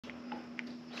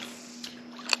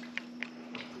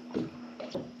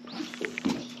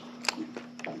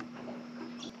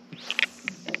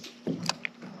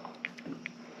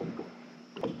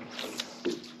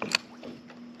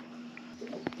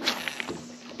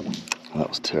That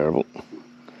was terrible.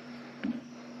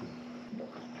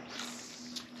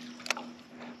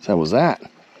 So was that.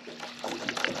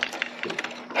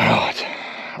 Right,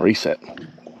 reset.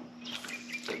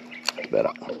 It's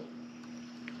better.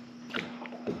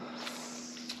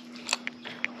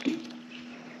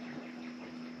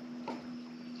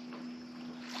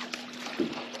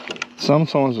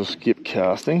 Sometimes we'll skip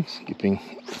casting, skipping,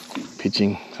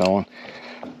 pitching, so on.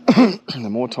 The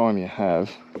more time you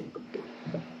have,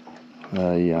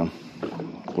 the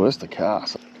worse the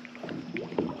cast.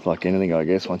 It's like anything, I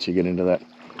guess, once you get into that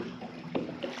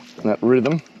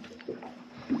rhythm,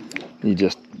 you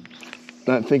just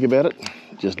don't think about it,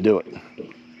 just do it.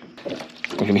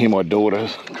 I can hear my daughter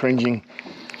cringing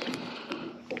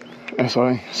as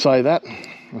I say that.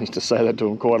 I used to say that to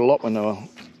them quite a lot when they were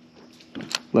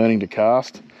learning to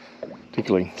cast,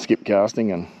 particularly skip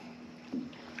casting and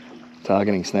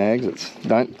targeting snags. It's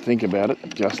don't think about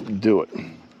it, just do it.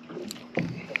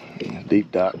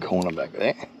 Deep dark corner back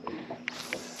there.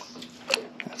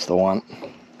 That's the one.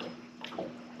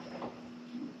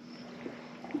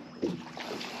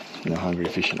 No hungry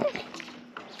fish in it.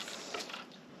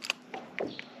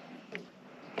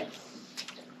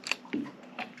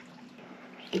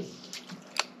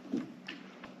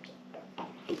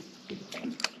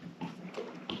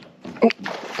 Oh.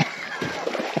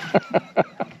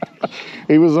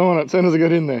 He was on it as soon as I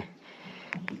got in there.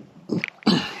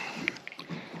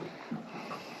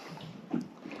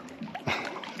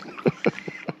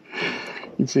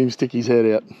 You can see him stick his head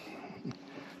out.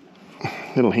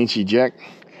 Little hinchy jack.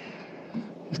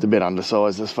 Just a bit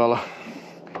undersized, this fella.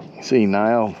 You see he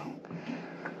nailed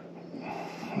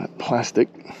that plastic.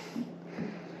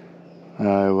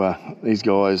 These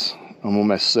guys, I'm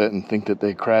almost certain, think that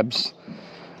they're crabs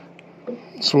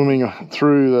swimming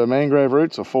through the mangrove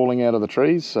roots or falling out of the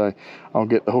trees. So I'll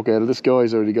get the hook out of this guy.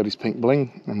 He's already got his pink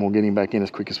bling, and we'll get him back in as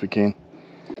quick as we can.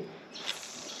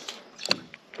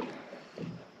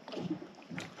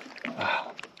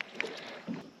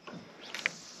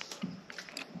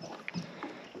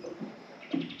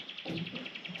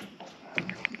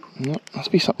 No,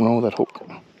 must be something wrong with that hook.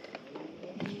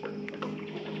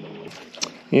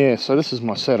 Yeah, so this is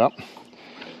my setup. You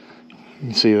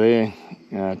can see there,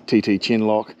 TT chin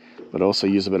lock, but also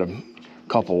use a bit of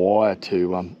copper wire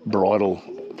to bridle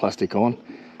plastic on,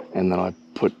 and then I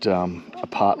put a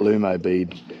part Lumo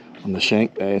bead on the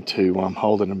shank there to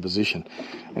hold it in position.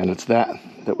 And it's that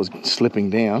was slipping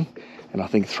down, and I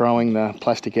think throwing the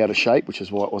plastic out of shape, which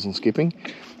is why it wasn't skipping,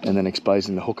 and then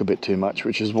exposing the hook a bit too much,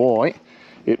 which is why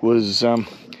it was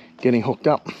getting hooked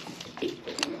up.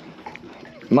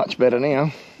 Much better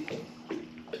now.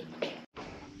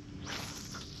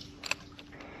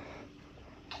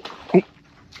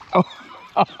 Oh.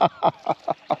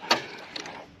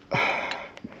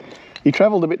 He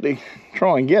travelled a bit to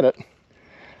try and get it.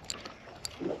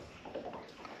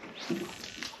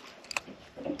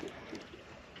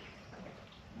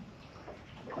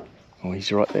 Oh,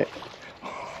 he's right there.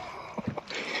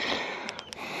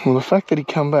 Well, the fact that he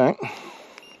come back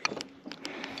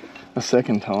a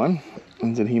second time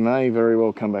means that he may very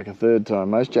well come back a third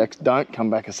time. Most jacks don't come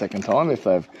back a second time if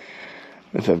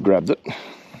they've grabbed it.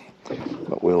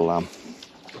 But we'll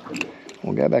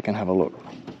go back and have a look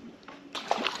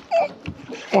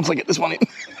once I get this one in.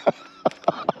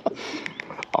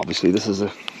 Obviously, this is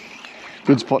a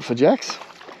good spot for jacks.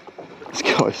 This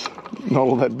guy's not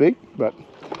all that big, but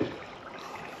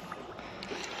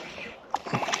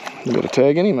we've got a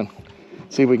tag in him and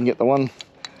see if we can get the one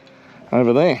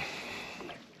over there.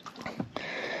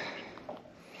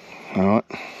 All right,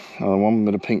 another one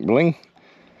with a pink bling.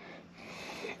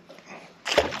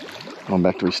 I'm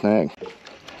back to his snag.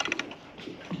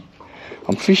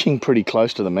 I'm fishing pretty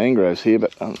close to the mangroves here,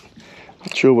 but I'm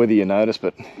not sure whether you notice,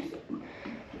 but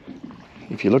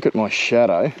if you look at my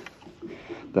shadow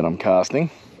that I'm casting,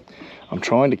 I'm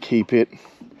trying to keep it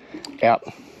out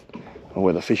of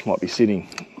where the fish might be sitting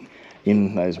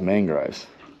in those mangroves.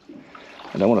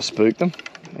 I don't want to spook them,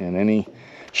 and any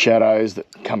shadows that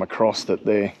come across that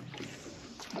they're,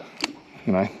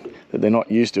 that they're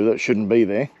not used to, that shouldn't be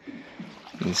there,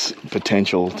 there's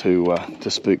potential to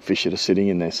spook fish that are sitting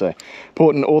in there. So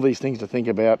important, all these things to think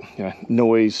about,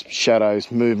 noise,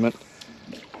 shadows, movement.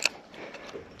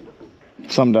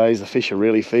 Some days the fish are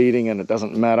really feeding and it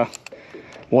doesn't matter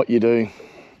what you do,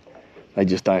 they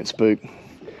just don't spook.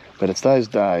 But it's those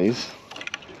days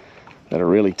that are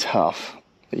really tough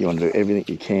that you want to do everything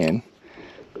you can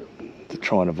to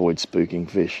try and avoid spooking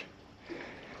fish.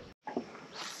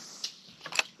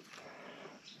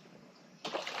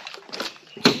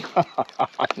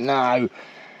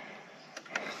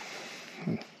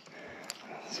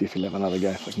 see if he'll have another go,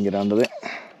 if I can get under there.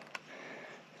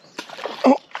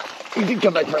 Oh, he did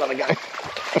come back for another go.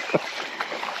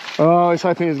 Oh, I was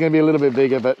hoping it was going to be a little bit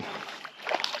bigger, but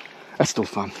that's still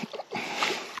fun.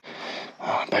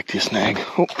 Oh, back to your snag.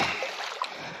 Oh,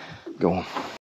 go on.